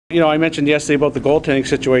You know, I mentioned yesterday about the goaltending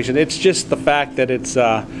situation. It's just the fact that it's, you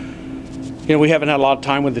know, we haven't had a lot of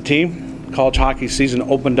time with the team. College hockey season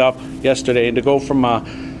opened up yesterday, and to go from a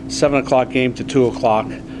 7 o'clock game to 2 o'clock,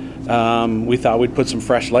 we thought we'd put some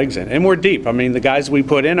fresh legs in. And we're deep. I mean, the guys we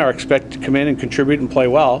put in are expected to come in and contribute and play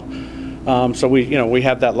well. So we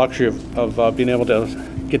have that luxury of being able to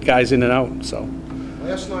get guys in and out. So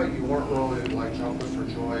last night you weren't really like jumping for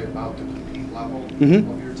joy about the compete level of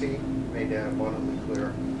your team. You made that abundantly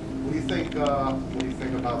clear. What do you think? What do you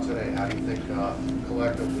think about today? How do you think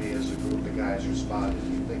collectively as a group the guys responded? Do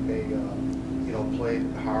you think they played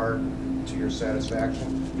hard to your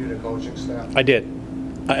satisfaction, you the coaching staff? I did.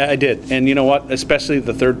 I did. And you know what? Especially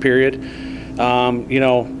the third period.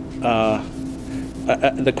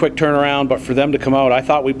 The quick turnaround, but for them to come out, I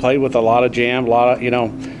thought we played with a lot of jam,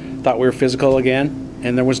 thought we were physical again,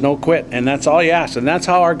 and there was no quit, and that's all you ask, and that's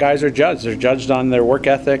how our guys are judged. They're judged on their work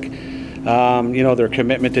ethic, their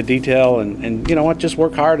commitment to detail, and you know what, just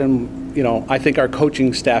work hard, and I think our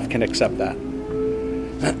coaching staff can accept that.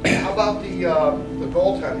 How about the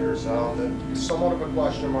goaltenders? Somewhat of a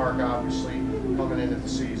question mark, obviously, coming into the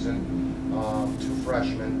season, two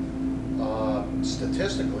freshmen.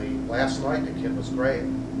 Statistically, last night the kid was great,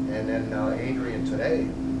 and then Adrian today.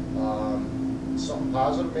 Something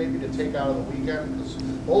positive maybe to take out of the weekend, because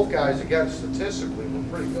both guys, again, statistically were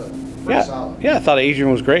pretty good, pretty solid. Yeah, I thought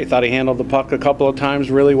Adrian was great. Thought he handled the puck a couple of times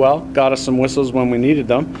really well. Got us some whistles when we needed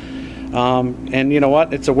them. And you know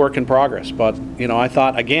what? It's a work in progress. But I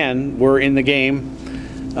thought again we're in the game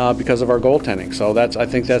because of our goaltending. So I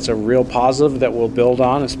think that's a real positive that we'll build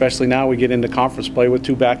on, especially now we get into conference play with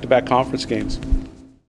 2 back-to-back conference games.